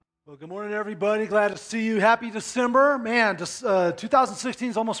Well, good morning, everybody. Glad to see you. Happy December. Man, just 2016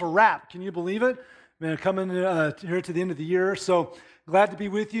 is almost a wrap. Can you believe it? Man, coming here to the end of the year. So glad to be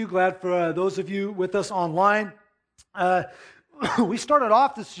with you. Glad for those of you with us online. We started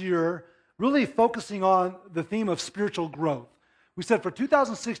off this year really focusing on the theme of spiritual growth. We said for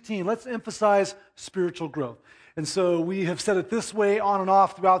 2016, let's emphasize spiritual growth. And so we have said it this way on and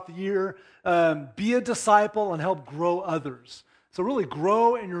off throughout the year. Be a disciple and help grow others. So really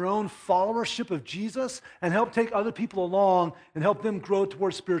grow in your own followership of Jesus and help take other people along and help them grow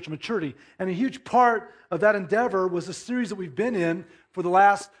towards spiritual maturity. And a huge part of that endeavor was a series that we've been in for the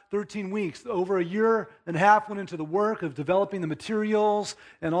last 13 weeks. Over a year and a half went into the work of developing the materials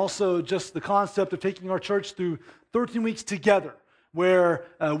and also just the concept of taking our church through 13 weeks together, where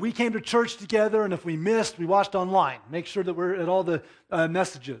we came to church together, and if we missed, we watched online. Make sure that we're at all the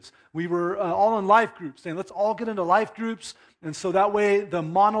messages. We were all in life groups, saying let's all get into life groups, and so that way the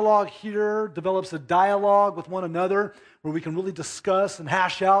monologue here develops a dialogue with one another where we can really discuss and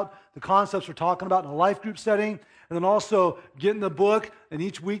hash out the concepts we're talking about in a life group setting, and then also get in the book, and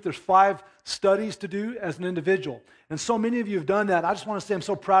each week there's 5 studies to do as an individual. And so many of you have done that. I just want to say I'm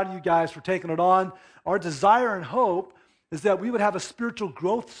so proud of you guys for taking it on. Our desire and hope is that we would have a spiritual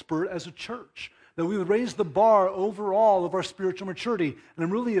growth spurt as a church, that we would raise the bar overall of our spiritual maturity. And I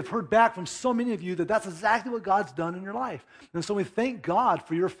really have heard back from so many of you that that's exactly what God's done in your life. And so we thank God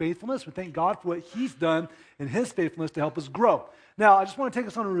for your faithfulness. We thank God for what He's done in His faithfulness to help us grow. Now, I just want to take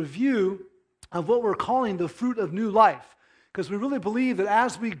us on a review of what we're calling the fruit of new life, because we really believe that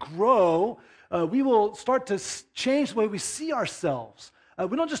as we grow, we will start to change the way we see ourselves.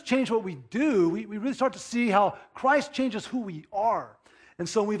 We don't just change what we do, we really start to see how Christ changes who we are. And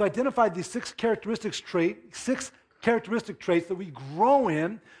so we've identified these 6 characteristic traits that we grow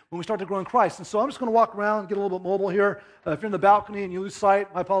in when we start to grow in Christ. And so I'm just going to walk around and get a little bit mobile here. If you're in the balcony and you lose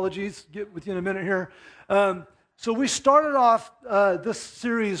sight, my apologies. Get with you in a minute here. So we started off this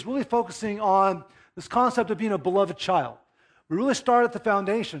series really focusing on this concept of being a beloved child. We really started at the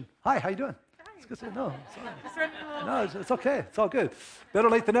foundation. Hi, how you doing? It's good to say no. No, it's okay. It's all good.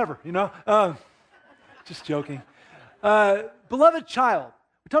 Better late than never, you know? Just joking. Beloved child.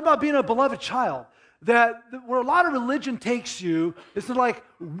 We talk about being a beloved child. That where a lot of religion takes you is to like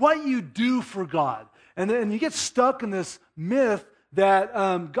what you do for God. And then you get stuck in this myth that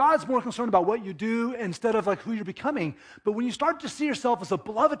God's more concerned about what you do instead of like who you're becoming. But when you start to see yourself as a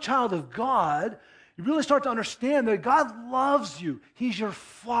beloved child of God, you really start to understand that God loves you. He's your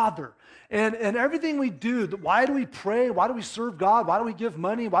Father. And everything we do, why do we pray? Why do we serve God? Why do we give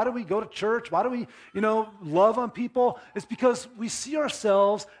money? Why do we go to church? Why do we, love on people? It's because we see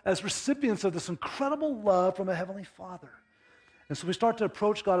ourselves as recipients of this incredible love from a Heavenly Father. And so we start to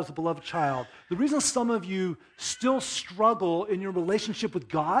approach God as a beloved child. The reason some of you still struggle in your relationship with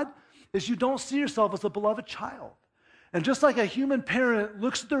God is you don't see yourself as a beloved child. And just like a human parent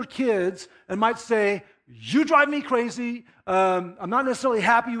looks at their kids and might say, you drive me crazy, I'm not necessarily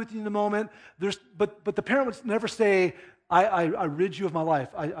happy with you in the moment, but the parent would never say, I rid you of my life,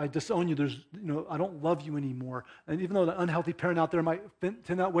 I disown you, I don't love you anymore. And even though the unhealthy parent out there might think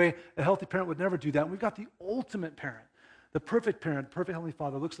that way, a healthy parent would never do that. And we've got the ultimate parent. The perfect parent, the perfect Heavenly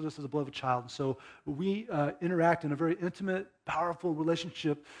Father looks at us as a beloved child. And so we interact in a very intimate, powerful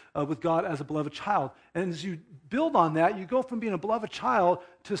relationship with God as a beloved child. And as you build on that, you go from being a beloved child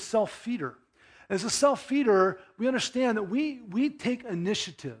to self-feeder. As a self-feeder, we understand that we take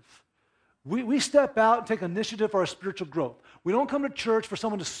initiative. We step out and take initiative for our spiritual growth. We don't come to church for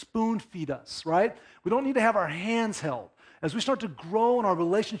someone to spoon feed us, right? We don't need to have our hands held. As we start to grow in our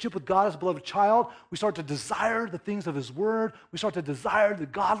relationship with God as a beloved child, we start to desire the things of His Word. We start to desire the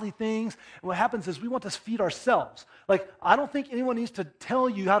godly things. And what happens is we want to feed ourselves. Like, I don't think anyone needs to tell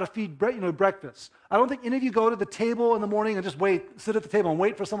you how to feed breakfast. I don't think any of you go to the table in the morning and just sit at the table and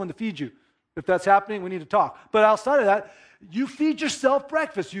wait for someone to feed you. If that's happening, we need to talk. But outside of that, you feed yourself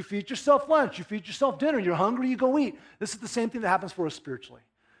breakfast. You feed yourself lunch. You feed yourself dinner. You're hungry, you go eat. This is the same thing that happens for us spiritually.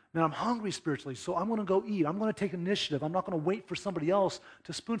 Man, I'm hungry spiritually, so I'm going to go eat. I'm going to take initiative. I'm not going to wait for somebody else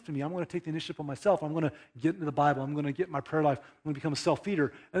to spoon feed me. I'm going to take the initiative on myself. I'm going to get into the Bible. I'm going to get in my prayer life. I'm going to become a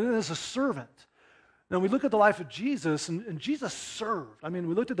self-feeder. And then as a servant. Now, we look at the life of Jesus, and Jesus served. I mean,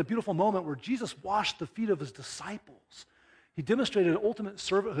 we looked at the beautiful moment where Jesus washed the feet of His disciples. He demonstrated ultimate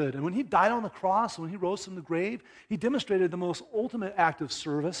servanthood. And when He died on the cross, when He rose from the grave, He demonstrated the most ultimate act of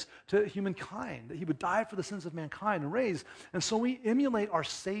service to humankind, that He would die for the sins of mankind and raise. And so we emulate our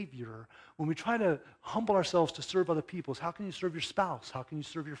Savior when we try to humble ourselves to serve other people. How can you serve your spouse? How can you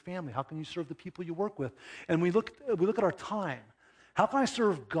serve your family? How can you serve the people you work with? And we look at our time. How can I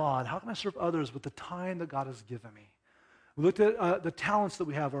serve God? How can I serve others with the time that God has given me? We looked at the talents that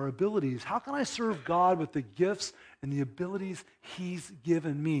we have, our abilities. How can I serve God with the gifts and the abilities He's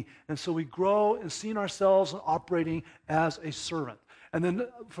given me? And so we grow in seeing ourselves operating as a servant. And then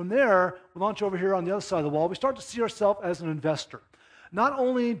from there, we launch over here on the other side of the wall. We start to see ourselves as an investor. Not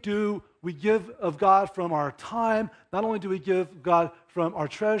only do we give of God from our time, not only do we give God from our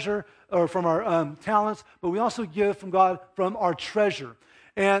treasure or from our talents, but we also give from God from our treasure.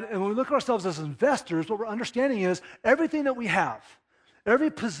 And when we look at ourselves as investors, what we're understanding is everything that we have, every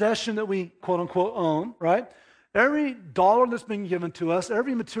possession that we quote unquote own, right? Every dollar that's been given to us,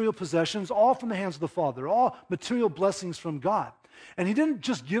 every material possession is all from the hands of the Father, all material blessings from God. And He didn't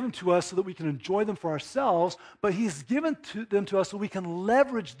just give them to us so that we can enjoy them for ourselves, but He's given them to us so we can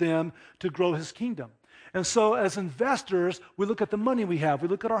leverage them to grow His kingdom. And so as investors, we look at the money we have, we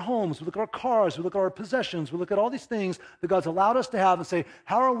look at our homes, we look at our cars, we look at our possessions, we look at all these things that God's allowed us to have and say,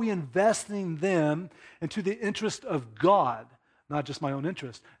 how are we investing them into the interest of God, not just my own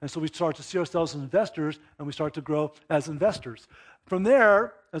interest? And so we start to see ourselves as investors, and we start to grow as investors. From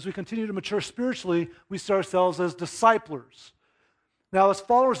there, as we continue to mature spiritually, we see ourselves as disciplers. Now, as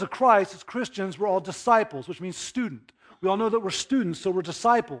followers of Christ, as Christians, we're all disciples, which means student. We all know that we're students, so we're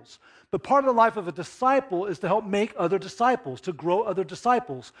disciples. But part of the life of a disciple is to help make other disciples, to grow other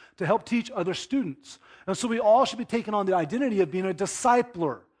disciples, to help teach other students. And so we all should be taking on the identity of being a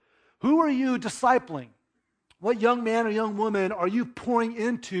discipler. Who are you discipling? What young man or young woman are you pouring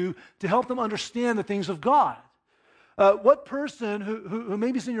into to help them understand the things of God? What person who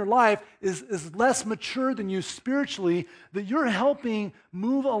maybe is in your life is less mature than you spiritually that you're helping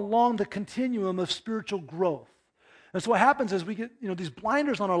move along the continuum of spiritual growth? And so what happens is we get these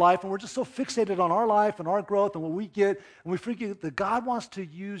blinders on our life, and we're just so fixated on our life and our growth and what we get, and we forget that God wants to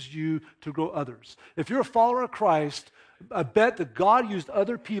use you to grow others. If you're a follower of Christ, I bet that God used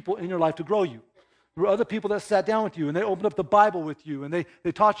other people in your life to grow you. There were other people that sat down with you, and they opened up the Bible with you, and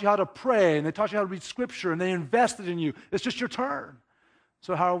they taught you how to pray, and they taught you how to read Scripture, and they invested in you. It's just your turn.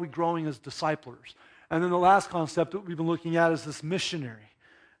 So how are we growing as disciplers? And then the last concept that we've been looking at is this missionary.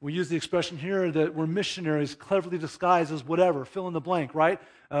 We use the expression here that we're missionaries, cleverly disguised as whatever, fill in the blank, right?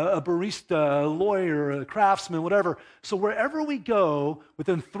 A barista, a lawyer, a craftsman, whatever. So wherever we go,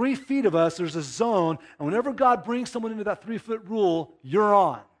 within 3 feet of us, there's a zone, and whenever God brings someone into that 3-foot rule, you're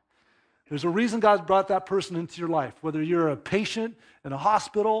on. There's a reason God brought that person into your life. Whether you're a patient in a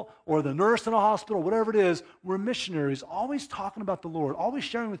hospital or the nurse in a hospital, whatever it is, we're missionaries, always talking about the Lord, always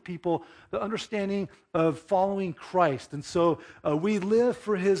sharing with people the understanding of following Christ. And so we live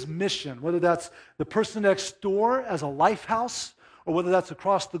for His mission, whether that's the person next door as a life house, or whether that's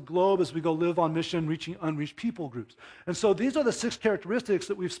across the globe as we go live on mission, reaching unreached people groups. And so these are the 6 characteristics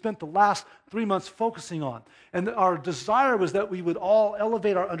that we've spent the last 3 months focusing on. And our desire was that we would all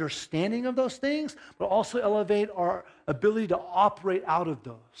elevate our understanding of those things, but also elevate our ability to operate out of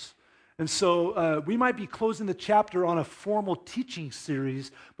those. And so we might be closing the chapter on a formal teaching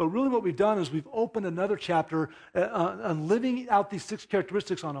series, but really what we've done is we've opened another chapter on living out these 6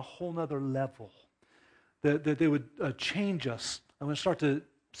 characteristics on a whole nother level, that they would change us. I'm going to start to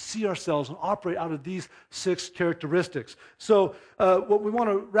see ourselves and operate out of these 6 characteristics. So what we want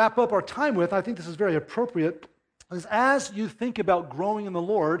to wrap up our time with, I think this is very appropriate, is as you think about growing in the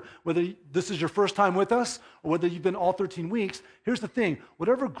Lord, whether this is your first time with us or whether you've been all 13 weeks, here's the thing.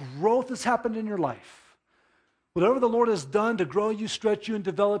 Whatever growth has happened in your life, whatever the Lord has done to grow you, stretch you, and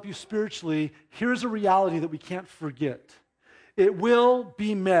develop you spiritually, here's a reality that we can't forget. It will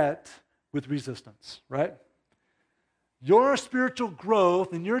be met with resistance, right? Your spiritual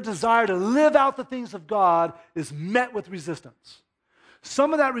growth and your desire to live out the things of God is met with resistance.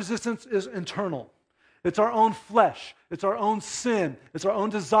 Some of that resistance is internal. It's our own flesh. It's our own sin. It's our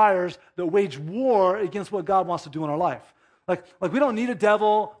own desires that wage war against what God wants to do in our life. Like we don't need a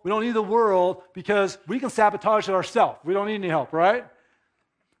devil. We don't need the world because we can sabotage it ourselves. We don't need any help, right?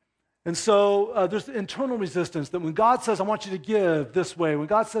 And so there's internal resistance that when God says, I want you to give this way, when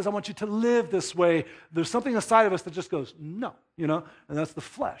God says, I want you to live this way, there's something inside of us that just goes, no, and that's the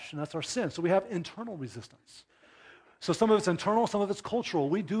flesh, and that's our sin. So we have internal resistance. So some of it's internal, some of it's cultural.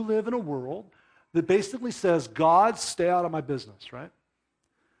 We do live in a world that basically says, God, stay out of my business, right?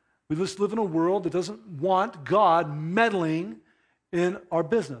 We just live in a world that doesn't want God meddling in our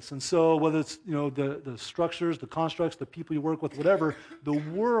business. And so whether it's the structures, the constructs, the people you work with, whatever, the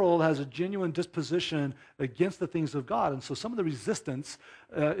world has a genuine disposition against the things of God. And so some of the resistance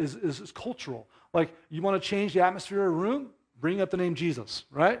is cultural. Like you want to change the atmosphere of a room, bring up the name Jesus,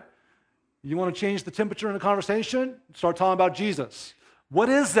 right? You want to change the temperature in a conversation, start talking about Jesus. What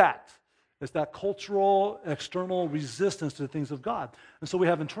is that? It's that cultural, external resistance to the things of God. And so we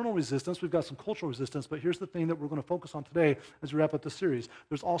have internal resistance, we've got some cultural resistance, but here's the thing that we're going to focus on today as we wrap up the series.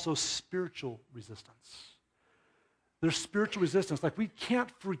 There's also spiritual resistance. There's spiritual resistance. Like, we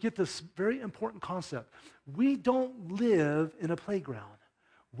can't forget this very important concept. We don't live in a playground.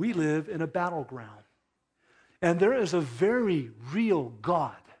 We live in a battleground. And there is a very real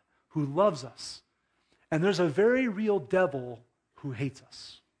God who loves us. And there's a very real devil who hates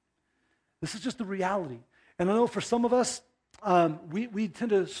us. This is just the reality. And I know for some of us, we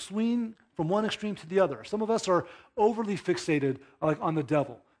tend to swing from one extreme to the other. Some of us are overly fixated on the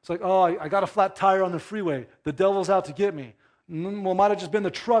devil. It's like, oh, I got a flat tire on the freeway. The devil's out to get me. Well, it might have just been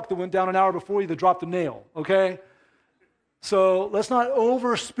the truck that went down an hour before you that dropped a nail, okay? So let's not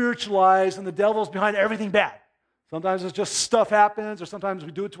over-spiritualize and the devil's behind everything bad. Sometimes it's just stuff happens, or sometimes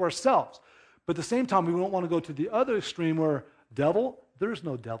we do it to ourselves. But at the same time, we don't want to go to the other extreme where devil, there's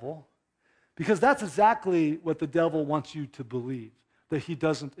no devil. Because that's exactly what the devil wants you to believe, that he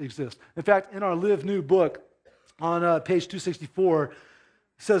doesn't exist. In fact, in our Live New book, on page 264, it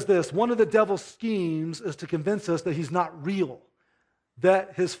says this: one of the devil's schemes is to convince us that he's not real,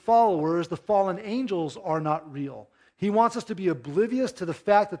 that his followers, the fallen angels, are not real. He wants us to be oblivious to the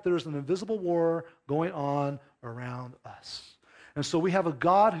fact that there's an invisible war going on around us. And so we have a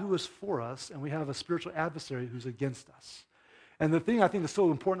God who is for us, and we have a spiritual adversary who's against us. And the thing I think is so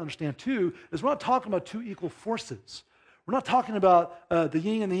important to understand too is we're not talking about two equal forces. We're not talking about the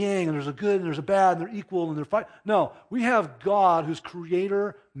yin and the yang, and there's a good and there's a bad, and they're equal and they're fight. No, we have God who's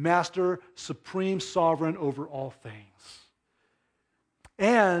creator, master, supreme, sovereign over all things.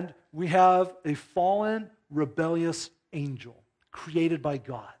 And we have a fallen, rebellious angel created by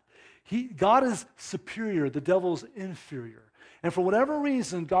God. God is superior, the devil is inferior. And for whatever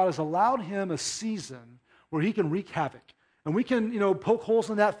reason, God has allowed him a season where he can wreak havoc. And we can, poke holes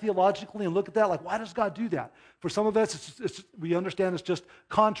in that theologically and look at that like, why does God do that? For some of us, we understand it's just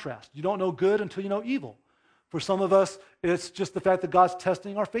contrast. You don't know good until you know evil. For some of us, it's just the fact that God's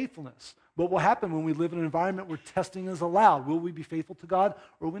testing our faithfulness. What will happen when we live in an environment where testing is allowed? Will we be faithful to God,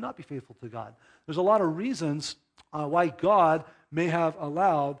 or will we not be faithful to God? There's a lot of reasons why God may have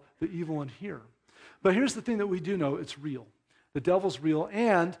allowed the evil one here. But here's the thing that we do know: it's real. The devil's real,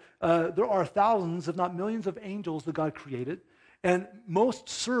 and there are thousands, if not millions, of angels that God created, and most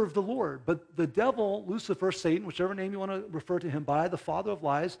serve the Lord. But the devil, Lucifer, Satan, whichever name you want to refer to him by, the father of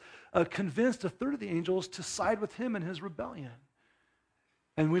lies, convinced a third of the angels to side with him in his rebellion.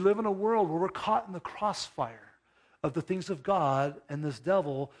 And we live in a world where we're caught in the crossfire of the things of God and this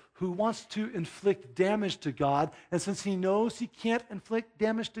devil who wants to inflict damage to God. And since he knows he can't inflict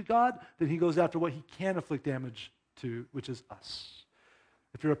damage to God, then he goes after what he can inflict damage to, which is us.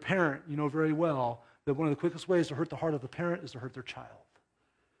 If you're a parent, you know very well that one of the quickest ways to hurt the heart of the parent is to hurt their child.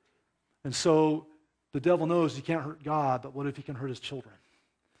 And so the devil knows he can't hurt God, but what if he can hurt his children?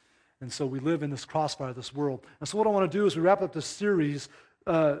 And so we live in this crossfire of this world. And so what I want to do is we wrap up this series.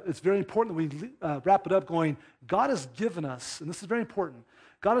 It's very important that we wrap it up going, God has given us, and this is very important,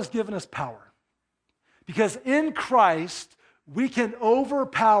 God has given us power. Because in Christ, we can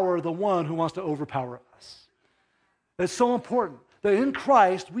overpower the one who wants to overpower us. It's so important that in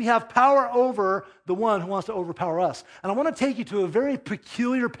Christ, we have power over the one who wants to overpower us. And I want to take you to a very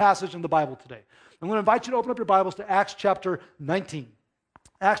peculiar passage in the Bible today. I'm going to invite you to open up your Bibles to Acts chapter 19.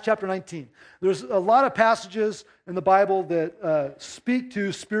 Acts chapter 19. There's a lot of passages in the Bible that speak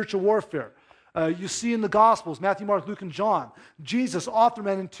to spiritual warfare. You see in the Gospels, Matthew, Mark, Luke, and John, Jesus often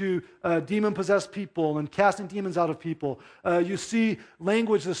ran into demon-possessed people and casting demons out of people. You see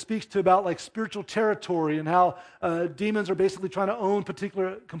language that speaks to about like spiritual territory and how demons are basically trying to own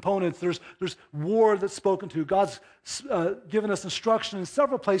particular components. There's war that's spoken to. God's given us instruction in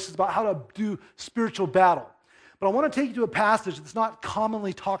several places about how to do spiritual battle. But I want to take you to a passage that's not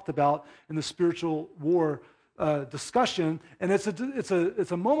commonly talked about in the spiritual war discussion, and it's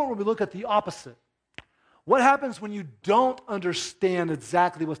a moment where we look at the opposite. What happens when you don't understand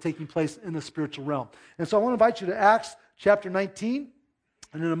exactly what's taking place in the spiritual realm? And so I want to invite you to Acts chapter 19,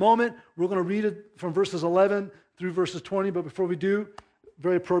 and in a moment we're going to read it from verses 11 through verses 20, but before we do,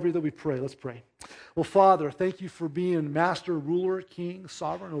 very appropriate that we pray. Let's pray. Well, Father, thank you for being master, ruler, king,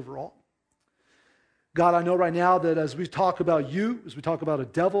 sovereign over all. God, I know right now that as we talk about you, as we talk about a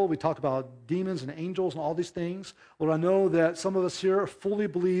devil, we talk about demons and angels and all these things, Lord, I know that some of us here fully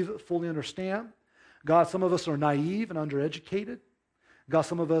believe, fully understand. God, some of us are naive and undereducated. God,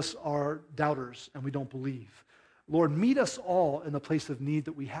 some of us are doubters and we don't believe. Lord, meet us all in the place of need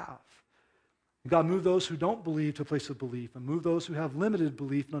that we have. God, move those who don't believe to a place of belief, and move those who have limited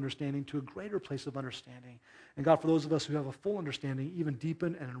belief and understanding to a greater place of understanding. And God, for those of us who have a full understanding, even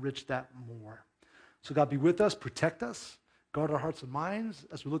deepen and enrich that more. So God, be with us, protect us, guard our hearts and minds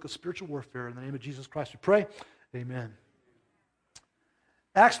as we look at spiritual warfare. In the name of Jesus Christ we pray, amen.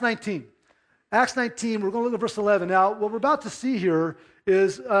 Acts 19. Acts 19, we're going to look at verse 11. Now, what we're about to see here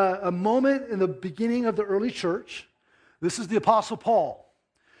is a moment in the beginning of the early church. This is the Apostle Paul.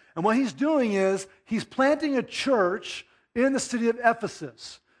 And what he's doing is he's planting a church in the city of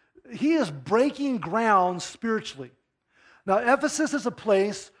Ephesus. He is breaking ground spiritually. Now, Ephesus is a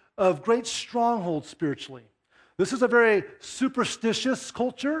place of great stronghold spiritually. This is a very superstitious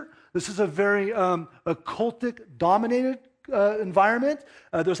culture. This is a very occultic-dominated environment.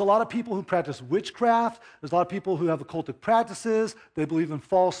 There's a lot of people who practice witchcraft. There's a lot of people who have occultic practices. They believe in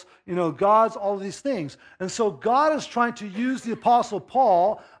false, gods, all of these things. And so God is trying to use the Apostle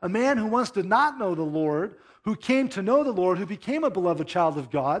Paul, a man who once did not know the Lord, who came to know the Lord, who became a beloved child of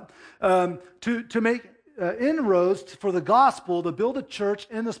God, to make inroads for the gospel, to build a church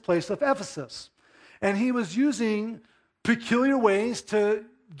in this place of Ephesus. And he was using peculiar ways to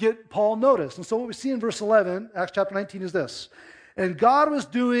get Paul noticed. And so what we see in verse 11, Acts chapter 19, is this. And God was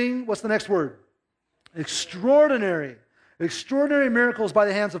doing, what's the next word? Extraordinary miracles by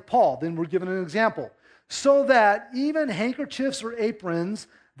the hands of Paul. Then we're given an example. So that even handkerchiefs or aprons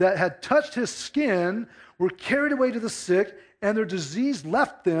that had touched his skin were carried away to the sick, and their disease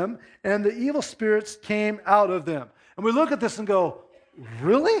left them, and the evil spirits came out of them. And we look at this and go,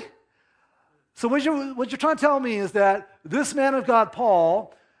 really? So what you're trying to tell me is that this man of God,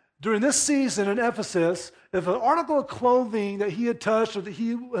 Paul, during this season in Ephesus, if an article of clothing that he had touched or that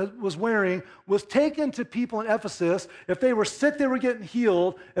he was wearing was taken to people in Ephesus, if they were sick, they were getting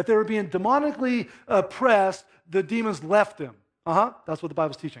healed. If they were being demonically oppressed, the demons left them. That's what the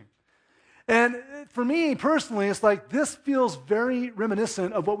Bible's teaching. And for me personally, it's like this feels very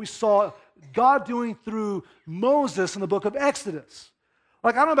reminiscent of what we saw God doing through Moses in the book of Exodus.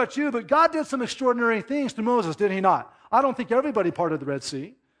 Like, I don't know about you, but God did some extraordinary things through Moses, did he not? I don't think everybody parted the Red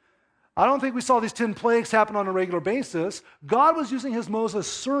Sea. I don't think we saw these 10 plagues happen on a regular basis. God was using his Moses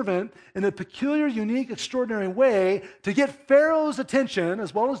servant in a peculiar, unique, extraordinary way to get Pharaoh's attention,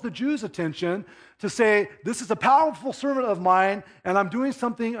 as well as the Jews' attention, to say, this is a powerful servant of mine, and I'm doing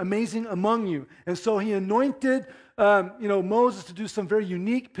something amazing among you. And so he anointed Moses to do some very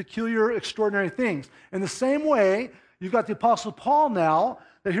unique, peculiar, extraordinary things. In the same way, you've got the Apostle Paul now,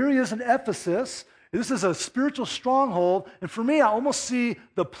 that here he is in Ephesus. This is a spiritual stronghold, and for me, I almost see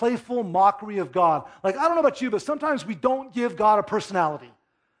the playful mockery of God. Like, I don't know about you, but sometimes we don't give God a personality.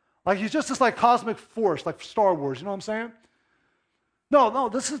 Like, he's just this cosmic force, like Star Wars, you know what I'm saying? No,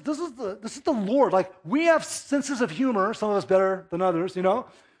 this is the Lord. Like, we have senses of humor, some of us better than others,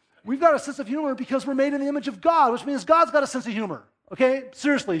 We've got a sense of humor because we're made in the image of God, which means God's got a sense of humor, okay?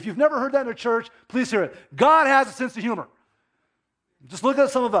 Seriously, if you've never heard that in a church, please hear it. God has a sense of humor. Just look at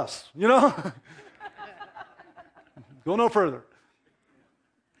some of us, Go no further.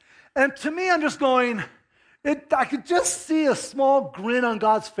 And to me, I'm just going, I could just see a small grin on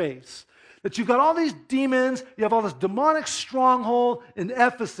God's face. That you've got all these demons, you have all this demonic stronghold in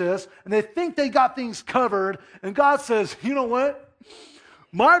Ephesus, and they think they got things covered, and God says, you know what?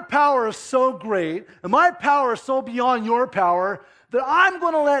 My power is so great, and my power is so beyond your power, that I'm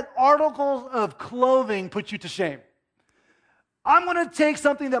going to let articles of clothing put you to shame. I'm going to take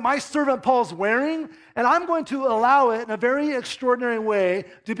something that my servant Paul's wearing, and I'm going to allow it in a very extraordinary way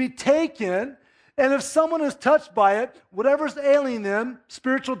to be taken, and if someone is touched by it, whatever's ailing them,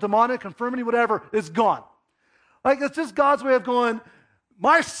 spiritual, demonic, infirmity, whatever, is gone. Like, it's just God's way of going,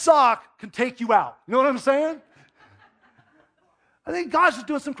 my sock can take you out. You know what I'm saying? I think God's just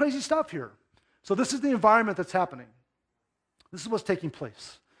doing some crazy stuff here. So this is the environment that's happening. This is what's taking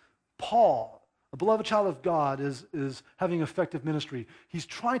place. Paul, a beloved child of God, is having effective ministry. He's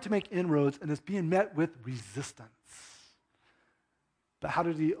trying to make inroads, and it's being met with resistance. But how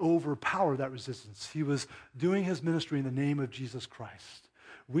did he overpower that resistance? He was doing his ministry in the name of Jesus Christ.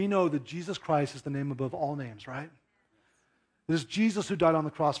 We know that Jesus Christ is the name above all names, right? It is Jesus who died on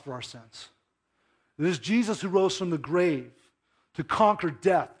the cross for our sins. It is Jesus who rose from the grave to conquer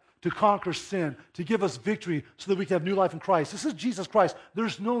death, to conquer sin, to give us victory so that we can have new life in Christ. This is Jesus Christ.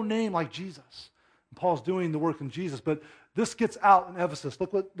 There's no name like Jesus. And Paul's doing the work in Jesus, but this gets out in Ephesus.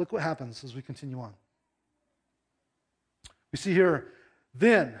 Look what happens as we continue on. We see here,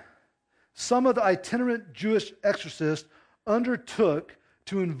 then some of the itinerant Jewish exorcists undertook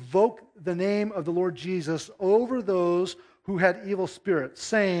to invoke the name of the Lord Jesus over those who had evil spirits,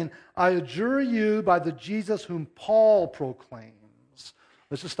 saying, I adjure you by the Jesus whom Paul proclaims.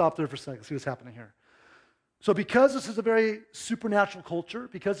 Let's just stop there for a second, see what's happening here. So because this is a very supernatural culture,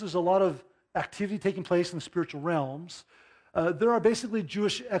 because there's a lot of activity taking place in the spiritual realms, there are basically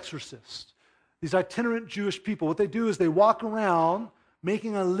Jewish exorcists, these itinerant Jewish people. What they do is they walk around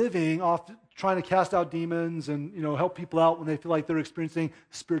making a living off trying to cast out demons and help people out when they feel like they're experiencing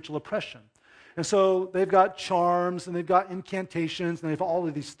spiritual oppression. And so they've got charms and they've got incantations and they have all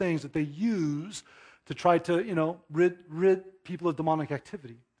of these things that they use to try to rid people of demonic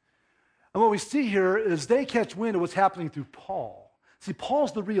activity. And what we see here is they catch wind of what's happening through Paul. See,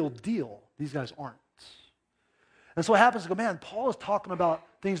 Paul's the real deal. These guys aren't. And so what happens is, man, Paul is talking about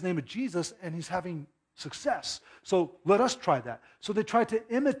things in the name of Jesus and he's having success. So let us try that. So they try to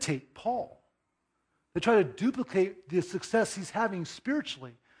imitate Paul. They try to duplicate the success he's having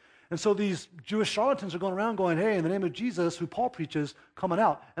spiritually. And so these Jewish charlatans are going around going, hey, in the name of Jesus, who Paul preaches, coming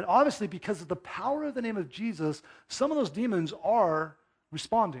out. And obviously, because of the power of the name of Jesus, some of those demons are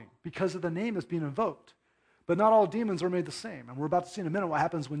responding because of the name that's being invoked. But not all demons are made the same. And we're about to see in a minute what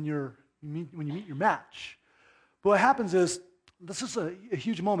happens when you meet your match. But what happens is, this is a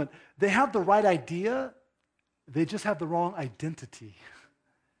huge moment. They have the right idea, they just have the wrong identity.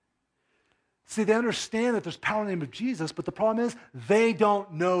 See, they understand that there's power in the name of Jesus, but the problem is they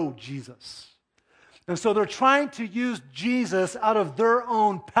don't know Jesus. And so they're trying to use Jesus out of their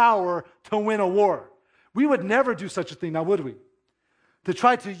own power to win a war. We would never do such a thing, now would we? To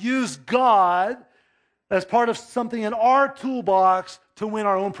try to use God as part of something in our toolbox to win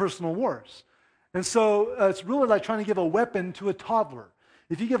our own personal wars. And so it's really like trying to give a weapon to a toddler.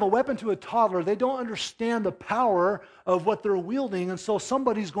 If you give a weapon to a toddler, they don't understand the power of what they're wielding, and so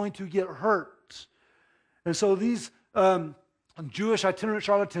somebody's going to get hurt. And so these Jewish itinerant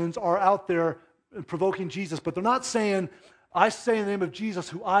charlatans are out there provoking Jesus, but they're not saying, I say in the name of Jesus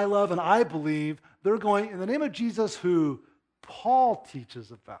who I love and I believe. They're going in the name of Jesus who Paul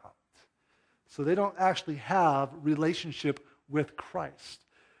teaches about. So they don't actually have relationship with Christ.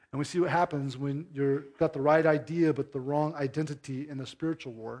 And we see what happens when you've got the right idea but the wrong identity in the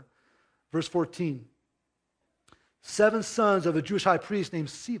spiritual war. Verse 14. 7 sons of a Jewish high priest named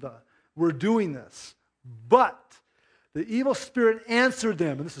Sceva were doing this. But the evil spirit answered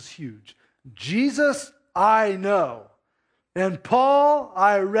them, and this is huge. Jesus I know, and Paul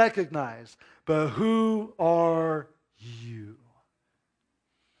I recognize, but who are you?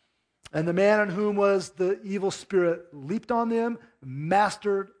 And the man on whom was the evil spirit leaped on them,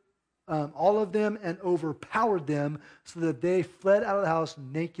 mastered all of them, and overpowered them so that they fled out of the house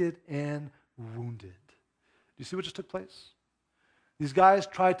naked and wounded. Do you see what just took place? These guys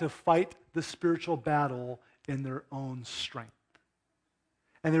tried to fight the spiritual battle in their own strength.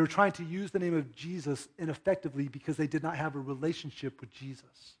 And they were trying to use the name of Jesus ineffectively because they did not have a relationship with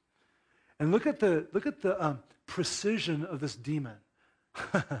Jesus. And look at the precision of this demon.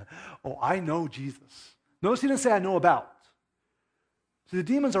 Oh, I know Jesus. Notice he didn't say I know about. So the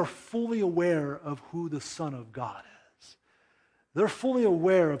demons are fully aware of who the Son of God is. They're fully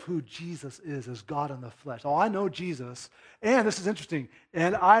aware of who Jesus is as God in the flesh. Oh, I know Jesus. And this is interesting.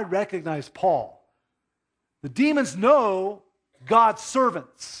 And I recognize Paul. The demons know God's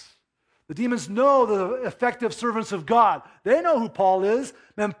servants. The demons know the effective servants of God. They know who Paul is.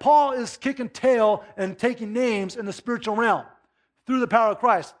 And Paul is kicking tail and taking names in the spiritual realm through the power of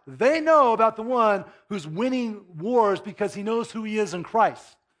Christ. They know about the one who's winning wars because he knows who he is in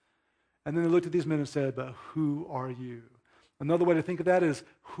Christ. And then they looked at these men and said, but who are you? Another way to think of that is,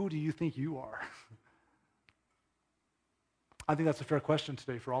 who do you think you are? I think that's a fair question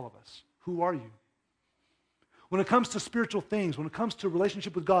today for all of us. Who are you? When it comes to spiritual things, when it comes to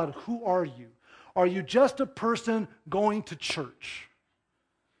relationship with God, who are you? Are you just a person going to church?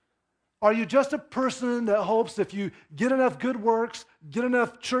 Are you just a person that hopes if you get enough good works, get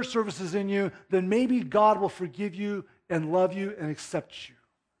enough church services in you, then maybe God will forgive you and love you and accept you?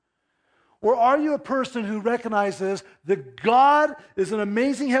 Or are you a person who recognizes that God is an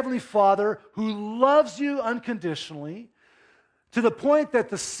amazing Heavenly Father who loves you unconditionally, to the point that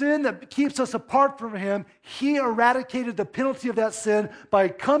the sin that keeps us apart from Him, He eradicated the penalty of that sin by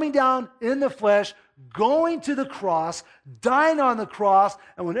coming down in the flesh, going to the cross, dying on the cross,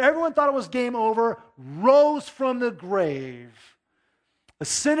 and when everyone thought it was game over, rose from the grave,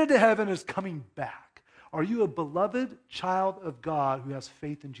 ascended to heaven, is coming back. Are you a beloved child of God who has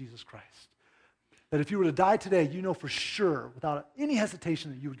faith in Jesus Christ? That if you were to die today, you know for sure, without any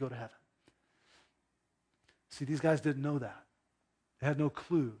hesitation, that you would go to heaven. See, these guys didn't know that. They had no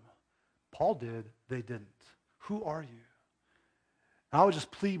clue. Paul did, they didn't. Who are you? I would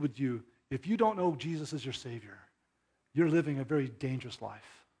just plead with you, if you don't know Jesus as your Savior, you're living a very dangerous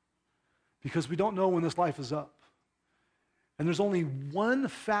life. Because we don't know when this life is up. And there's only one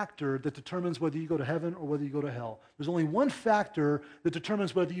factor that determines whether you go to heaven or whether you go to hell. There's only one factor that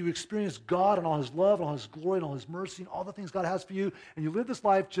determines whether you experience God and all his love and all his glory and all his mercy and all the things God has for you, and you live this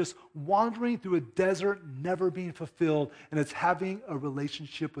life just wandering through a desert, never being fulfilled, and it's having a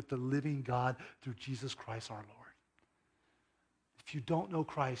relationship with the living God through Jesus Christ our Lord. If you don't know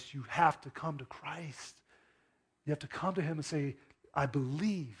Christ, you have to come to Christ. You have to come to him and say, I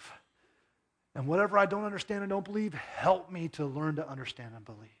believe. And whatever I don't understand and don't believe, help me to learn to understand and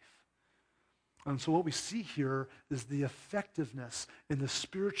believe. And so what we see here is the effectiveness in the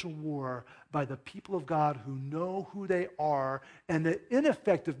spiritual war by the people of God who know who they are, and the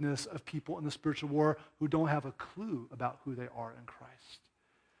ineffectiveness of people in the spiritual war who don't have a clue about who they are in Christ.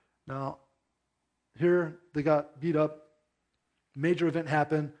 Now, here they got beat up. Major event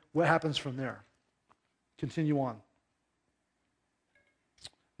happened. What happens from there? Continue on.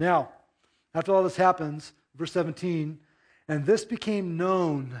 Now, after all this happens, verse 17, and this became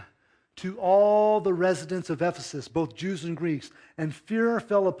known to all the residents of Ephesus, both Jews and Greeks, and fear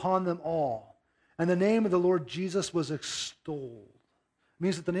fell upon them all. And the name of the Lord Jesus was extolled. It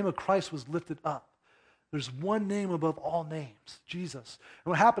means that the name of Christ was lifted up. There's one name above all names, Jesus. And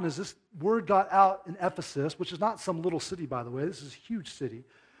what happened is this word got out in Ephesus, which is not some little city, by the way. This is a huge city.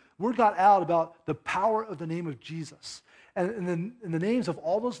 Word got out about the power of the name of Jesus. And in the names of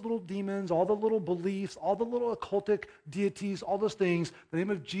all those little demons, all the little beliefs, all the little occultic deities, all those things, the name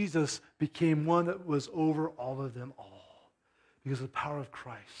of Jesus became one that was over all of them all because of the power of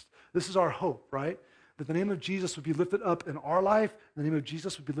Christ. This is our hope, right? That the name of Jesus would be lifted up in our life, and the name of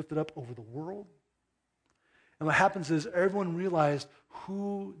Jesus would be lifted up over the world. And what happens is everyone realized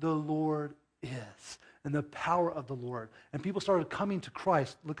who the Lord is and the power of the Lord. And people started coming to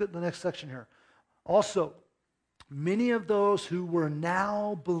Christ. Look at the next section here. Also, many of those who were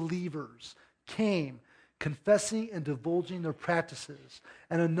now believers came, confessing and divulging their practices.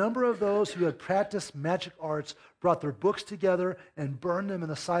 And a number of those who had practiced magic arts brought their books together and burned them in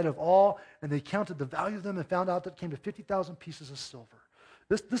the sight of all, and they counted the value of them and found out that it came to 50,000 pieces of silver.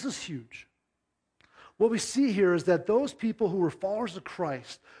 This is huge. What we see here is that those people who were followers of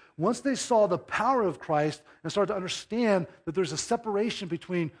Christ, once they saw the power of Christ and started to understand that there's a separation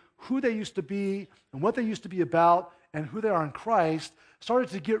between who they used to be and what they used to be about and who they are in Christ, started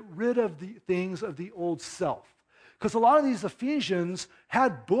to get rid of the things of the old self. Because a lot of these Ephesians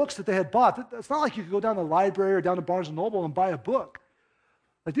had books that they had bought. It's not like you could go down to the library or down to Barnes & Noble and buy a book.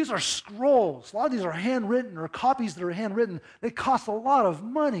 Like, these are scrolls. A lot of these are handwritten or copies that are handwritten. They cost a lot of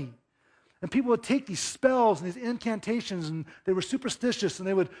money. And people would take these spells and these incantations, and they were superstitious, and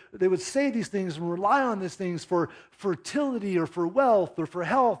they would say these things and rely on these things for fertility or for wealth or for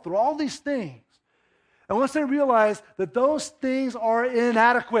health or all these things. And once they realized that those things are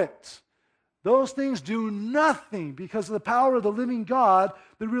inadequate, those things do nothing because of the power of the living God,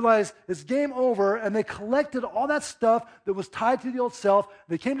 they realized it's game over, and they collected all that stuff that was tied to the old self.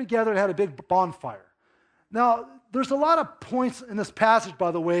 They came together and had a big bonfire. Now, there's a lot of points in this passage,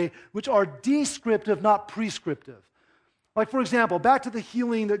 by the way, which are descriptive, not prescriptive. Like, for example, back to the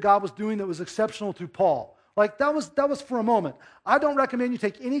healing that God was doing that was exceptional through Paul. Like, that was for a moment. I don't recommend you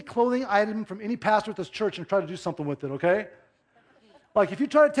take any clothing item from any pastor at this church and try to do something with it, okay? Like, if you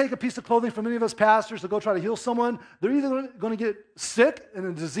try to take a piece of clothing from any of us pastors to go try to heal someone, they're either going to get sick and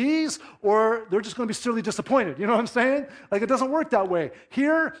a disease, or they're just going to be silly disappointed. You know what I'm saying? Like, it doesn't work that way.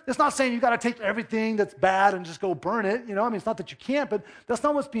 Here, it's not saying you got to take everything that's bad and just go burn it. You know, I mean, it's not that you can't, but that's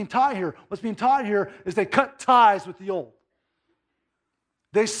not what's being taught here. What's being taught here is they cut ties with the old.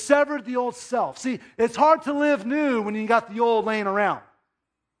 They severed the old self. See, it's hard to live new when you got the old laying around.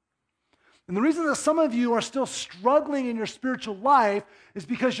 And the reason that some of you are still struggling in your spiritual life is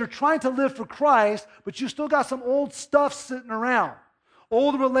because you're trying to live for Christ, but you still got some old stuff sitting around.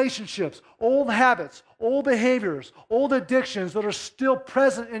 Old relationships, old habits, old behaviors, old addictions that are still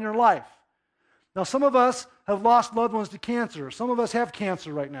present in your life. Now, some of us have lost loved ones to cancer. Some of us have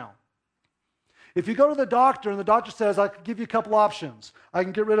cancer right now. If you go to the doctor and the doctor says, I can give you a couple options. I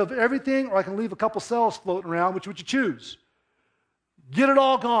can get rid of everything, or I can leave a couple cells floating around. Which would you choose? Get it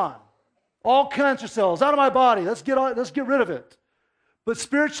all gone. All cancer cells out of my body. Let's get rid of it. But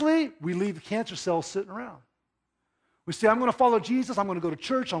spiritually, we leave the cancer cells sitting around. We say, I'm going to follow Jesus. I'm going to go to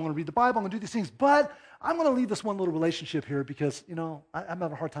church. I'm going to read the Bible. I'm going to do these things. But I'm going to leave this one little relationship here because, I'm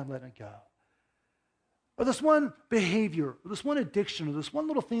having a hard time letting it go. Or this one behavior, or this one addiction, or this one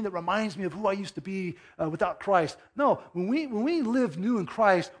little thing that reminds me of who I used to be without Christ. No, when we live new in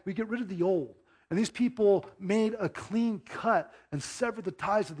Christ, we get rid of the old. And these people made a clean cut and severed the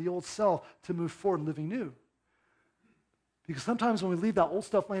ties of the old self to move forward living new. Because sometimes when we leave that old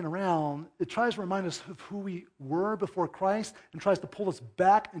stuff laying around, it tries to remind us of who we were before Christ and tries to pull us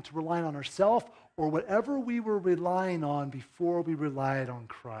back into relying on ourselves or whatever we were relying on before we relied on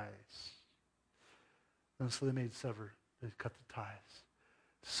Christ. And so they cut the ties.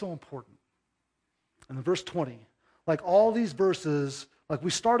 It's so important. And in verse 20, like all these verses, like we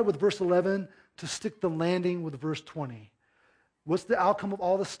started with verse 11 to stick the landing with verse 20. What's the outcome of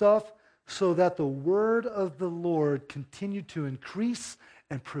all this stuff? So that the word of the Lord continued to increase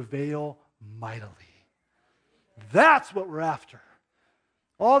and prevail mightily. That's what we're after.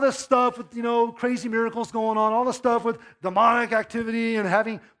 All this stuff with, crazy miracles going on, all this stuff with demonic activity and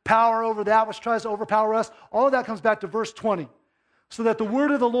having power over that which tries to overpower us, all of that comes back to verse 20. So that the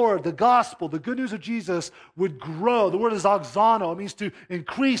word of the Lord, the gospel, the good news of Jesus would grow. The word is auxano. It means to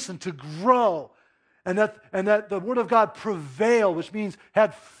increase and to grow. And that the word of God prevailed, which means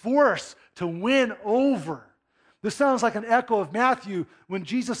had force to win over. This sounds like an echo of Matthew when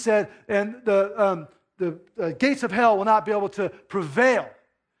Jesus said, and the gates of hell will not be able to prevail.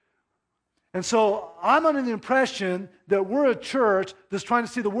 And so I'm under the impression that we're a church that's trying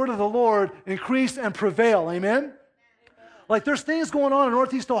to see the word of the Lord increase and prevail. Amen? Like there's things going on in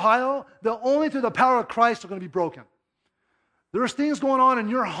Northeast Ohio that only through the power of Christ are going to be broken. There's things going on in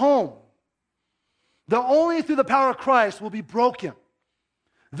your home that only through the power of Christ will be broken.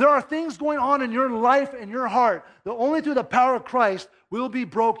 There are things going on in your life and your heart that only through the power of Christ will be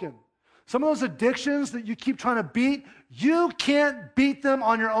broken. Some of those addictions that you keep trying to beat, you can't beat them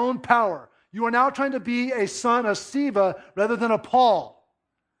on your own power. You are now trying to be a son of Sceva rather than a Paul.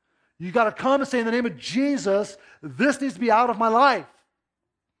 You got to come and say, in the name of Jesus, this needs to be out of my life.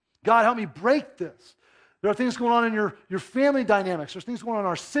 God, help me break this. There are things going on in your family dynamics. There's things going on in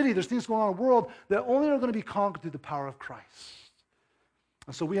our city. There's things going on in the world that only are going to be conquered through the power of Christ.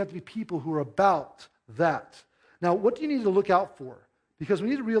 And so we have to be people who are about that. Now, what do you need to look out for? Because we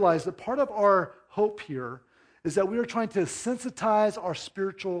need to realize that part of our hope here is that we are trying to sensitize our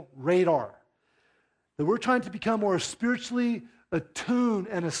spiritual radar. That we're trying to become more spiritually attuned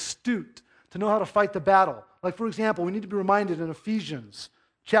and astute to know how to fight the battle. Like, for example, we need to be reminded in Ephesians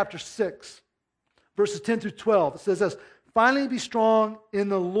chapter 6, verses 10 through 12. It says this, finally be strong in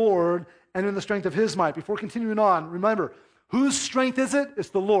the Lord and in the strength of his might. Before continuing on, remember, whose strength is it? It's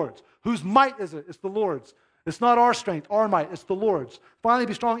the Lord's. Whose might is it? It's the Lord's. It's not our strength, our might. It's the Lord's. Finally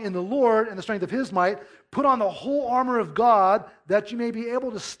be strong in the Lord and the strength of his might. Put on the whole armor of God that you may be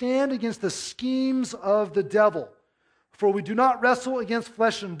able to stand against the schemes of the devil. For we do not wrestle against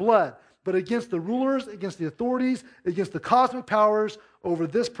flesh and blood, but against the rulers, against the authorities, against the cosmic powers over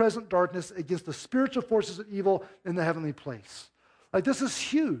this present darkness, against the spiritual forces of evil in the heavenly place. Like, this is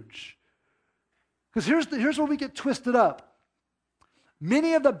huge. Because here's where we get twisted up.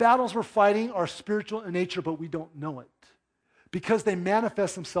 Many of the battles we're fighting are spiritual in nature, but we don't know it because they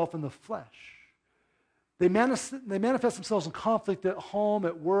manifest themselves in the flesh. They manifest themselves in conflict at home,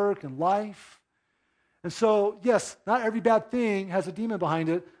 at work, in life. And so, yes, not every bad thing has a demon behind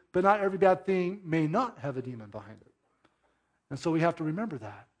it, but not every bad thing may not have a demon behind it. And so we have to remember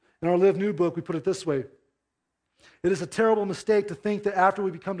that. In our Live New book, we put it this way. It is a terrible mistake to think that after we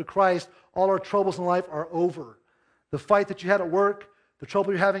become to Christ, all our troubles in life are over. The fight that you had at work, the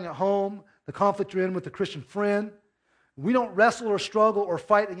trouble you're having at home, the conflict you're in with a Christian friend. We don't wrestle or struggle or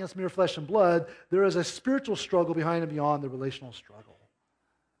fight against mere flesh and blood. There is a spiritual struggle behind and beyond the relational struggle.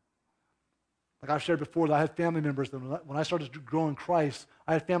 Like I've shared before, that I had family members that when I started to grow in Christ,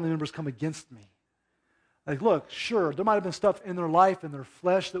 I had family members come against me. Like, look, sure, there might have been stuff in their life, in their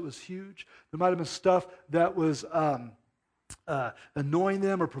flesh that was huge. There might have been stuff that was annoying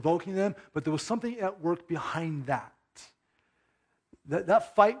them or provoking them, but there was something at work behind that.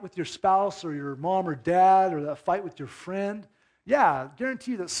 That fight with your spouse or your mom or dad or that fight with your friend, yeah, I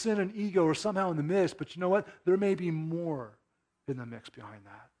guarantee you that sin and ego are somehow in the mix, but you know what? There may be more in the mix behind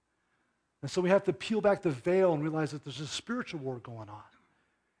that. And so we have to peel back the veil and realize that there's a spiritual war going on.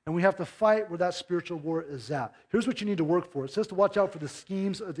 And we have to fight where that spiritual war is at. Here's what you need to work for. It says to watch out for the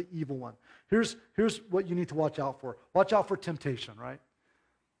schemes of the evil one. Here's what you need to watch out for. Watch out for temptation, right?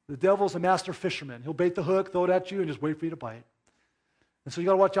 The devil's a master fisherman. He'll bait the hook, throw it at you, and just wait for you to bite. And so you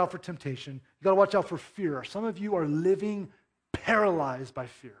got to watch out for temptation. You got to watch out for fear. Some of you are living paralyzed by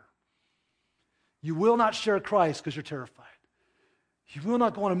fear. You will not share Christ because you're terrified. You will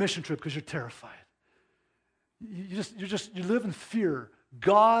not go on a mission trip because you're terrified. You live in fear.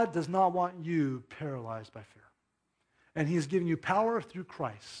 God does not want you paralyzed by fear. And he has given you power through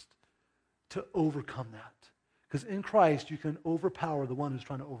Christ to overcome that. Because in Christ, you can overpower the one who's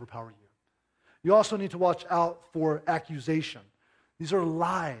trying to overpower you. You also need to watch out for accusation. These are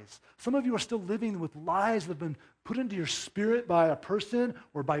lies. Some of you are still living with lies that have been put into your spirit by a person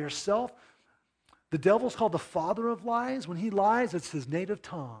or by yourself. The devil's called the father of lies. When he lies, it's his native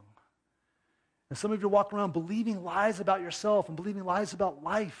tongue. And some of you are walking around believing lies about yourself and believing lies about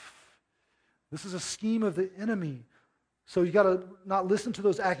life. This is a scheme of the enemy. So you got to not listen to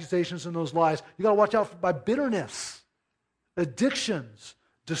those accusations and those lies. You got to watch out by bitterness, addictions,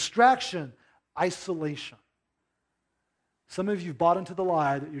 distraction, isolation. Some of you have bought into the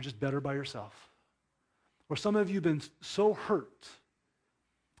lie that you're just better by yourself. Or some of you have been so hurt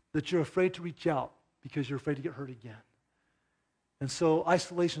that you're afraid to reach out because you're afraid to get hurt again. And so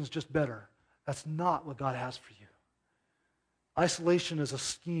isolation is just better. That's not what God has for you. Isolation is a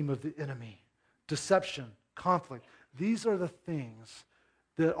scheme of the enemy. Deception, conflict. These are the things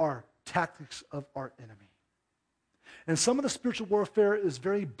that are tactics of our enemy. And some of the spiritual warfare is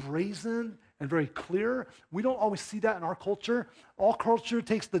very brazen and very clear. We don't always see that in our culture. All culture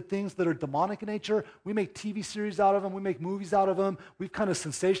takes the things that are demonic in nature. We make TV series out of them. We make movies out of them. We've kind of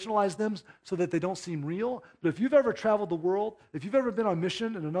sensationalized them so that they don't seem real. But if you've ever traveled the world, if you've ever been on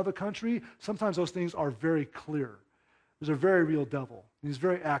mission in another country, sometimes those things are very clear. There's a very real devil. He's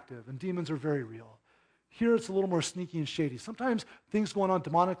very active, and demons are very real. Here it's a little more sneaky and shady. Sometimes things going on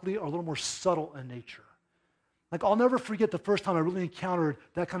demonically are a little more subtle in nature. Like, I'll never forget the first time I really encountered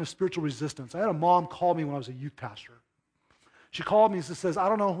that kind of spiritual resistance. I had a mom call me when I was a youth pastor. She called me and says, I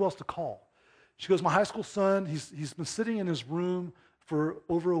don't know who else to call. She goes, my high school son, he's been sitting in his room for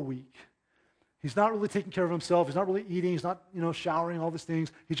over a week. He's not really taking care of himself. He's not really eating. He's not, showering, all these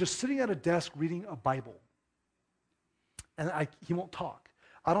things. He's just sitting at a desk reading a Bible. And he won't talk.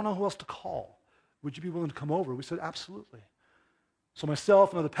 I don't know who else to call. Would you be willing to come over? We said, absolutely. So myself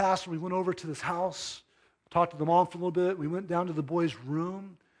and another pastor, we went over to this house, talked to the mom for a little bit. We went down to the boy's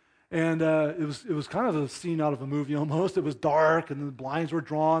room, and it was kind of a scene out of a movie almost. It was dark, and the blinds were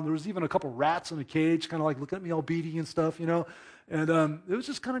drawn. There was even a couple rats in a cage, kind of like looking at me all beady and stuff, And it was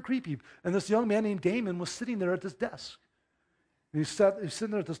just kind of creepy. And this young man named Damon was sitting there at this desk. And he's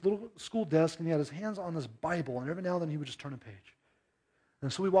sitting there at this little school desk, and he had his hands on this Bible, and every now and then he would just turn a page.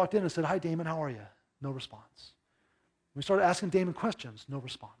 And so we walked in and said, hi, Damon, how are you? No response. We started asking Damon questions, no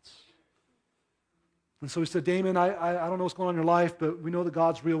response. And so we said, Damon, I don't know what's going on in your life, but we know that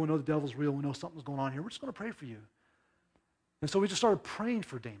God's real, we know the devil's real, we know something's going on here. We're just going to pray for you. And so we just started praying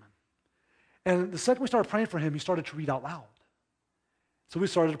for Damon. And the second we started praying for him, he started to read out loud. So we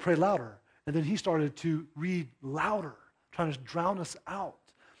started to pray louder. And then he started to read louder, trying to drown us out.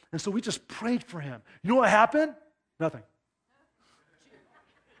 And so we just prayed for him. You know what happened? Nothing.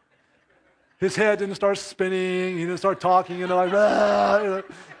 His head didn't start spinning. He didn't start talking, like, ah,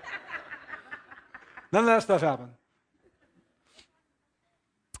 None of that stuff happened.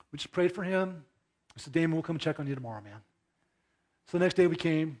 We just prayed for him. I said, Damon, we'll come check on you tomorrow, man. So the next day we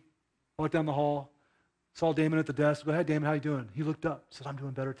came, walked down the hall, saw Damon at the desk. Go, hey, Damon, how you doing? He looked up, said, I'm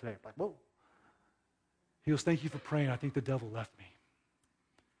doing better today. I'm like, whoa. He goes, thank you for praying. I think the devil left me.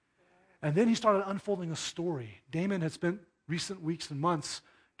 And then he started unfolding a story. Damon had spent recent weeks and months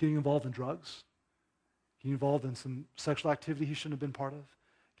getting involved in drugs, getting involved in some sexual activity he shouldn't have been part of,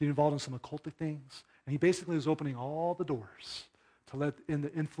 getting involved in some occultic things. And he basically was opening all the doors to let in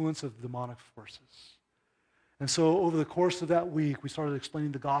the influence of demonic forces. And so over the course of that week, we started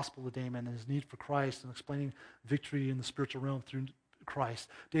explaining the gospel to Damon and his need for Christ and explaining victory in the spiritual realm through Christ.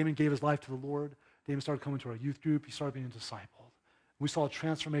 Damon gave his life to the Lord. Damon started coming to our youth group. He started being discipled. We saw a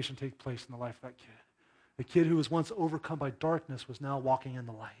transformation take place in the life of that kid. The kid who was once overcome by darkness was now walking in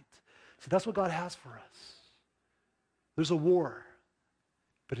the light. So that's what God has for us. There's a war.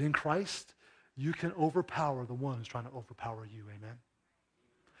 But in Christ, you can overpower the one who's trying to overpower you. Amen?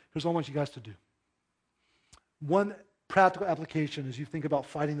 Here's what I want you guys to do. One practical application as you think about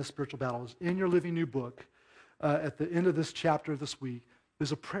fighting the spiritual battles in your Living New book, at the end of this chapter of this week,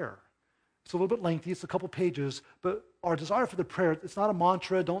 is a prayer. It's a little bit lengthy. It's a couple pages. But our desire for the prayer, it's not a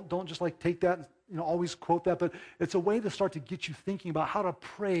mantra. Don't just like take that and always quote that. But it's a way to start to get you thinking about how to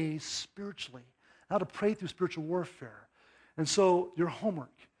pray spiritually, how to pray through spiritual warfare. And so your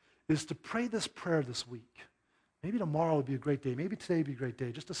homework is to pray this prayer this week. Maybe tomorrow would be a great day. Maybe today would be a great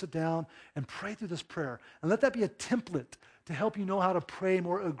day. Just to sit down and pray through this prayer. And let that be a template to help you know how to pray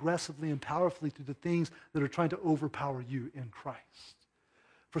more aggressively and powerfully through the things that are trying to overpower you in Christ.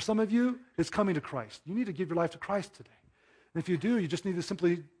 For some of you, it's coming to Christ. You need to give your life to Christ today. And if you do, you just need to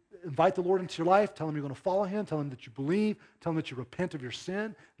simply invite the Lord into your life, tell him you're going to follow him, tell him that you believe, tell him that you repent of your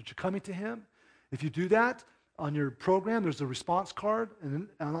sin, that you're coming to him. If you do that, on your program, there's a response card, and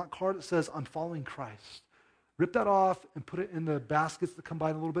on that card it says, I'm following Christ. Rip that off and put it in the baskets that come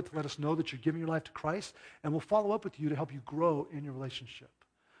by in a little bit to let us know that you're giving your life to Christ, and we'll follow up with you to help you grow in your relationship.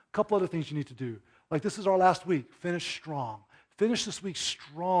 A couple other things you need to do. Like this is our last week. Finish strong. Finish this week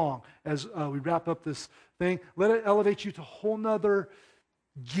strong as we wrap up this thing. Let it elevate you to a whole nother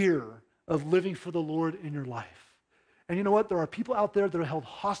gear of living for the Lord in your life. And you know what? There are people out there that are held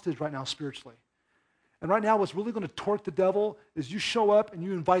hostage right now spiritually. And right now, what's really going to torque the devil is you show up and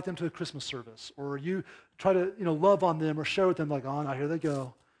you invite them to a Christmas service, or you try to, love on them or share with them like, oh, now here they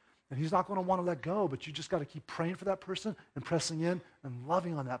go. And he's not going to want to let go, but you just got to keep praying for that person and pressing in and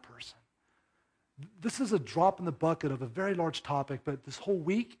loving on that person. This is a drop in the bucket of a very large topic, but this whole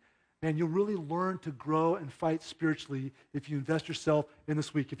week, man, you'll really learn to grow and fight spiritually if you invest yourself in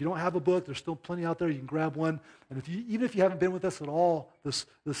this week. If you don't have a book, there's still plenty out there. You can grab one. And even if you haven't been with us at all this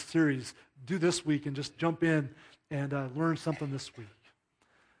series, do this week and just jump in and learn something this week.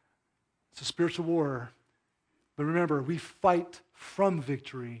 It's a spiritual war. But remember, we fight from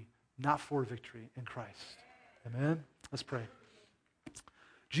victory, not for victory in Christ. Amen? Let's pray.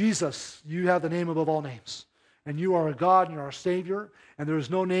 Jesus, you have the name above all names. And you are a God and you are a Savior. And there is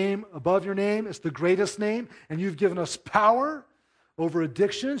no name above your name. It's the greatest name. And you've given us power over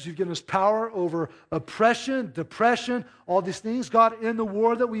addictions. You've given us power over oppression, depression, all these things. God, in the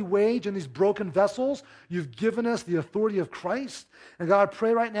war that we wage in these broken vessels, you've given us the authority of Christ. And God, I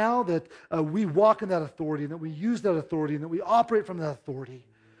pray right now that we walk in that authority and that we use that authority and that we operate from that authority.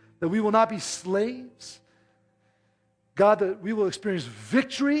 That we will not be slaves. God, that we will experience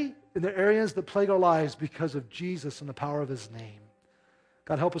victory in the areas that plague our lives because of Jesus and the power of his name.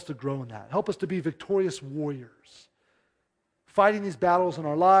 God, help us to grow in that. Help us to be victorious warriors, fighting these battles in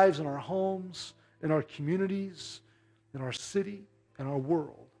our lives, in our homes, in our communities, in our city, in our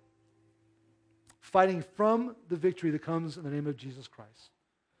world. Fighting from the victory that comes in the name of Jesus Christ.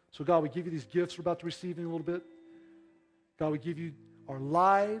 So God, we give you these gifts we're about to receive in a little bit. God, we give you our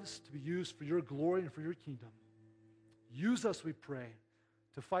lives to be used for your glory and for your kingdom. Use us, we pray,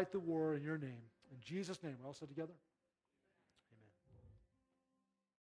 to fight the war in your name. In Jesus' name, we're all said together.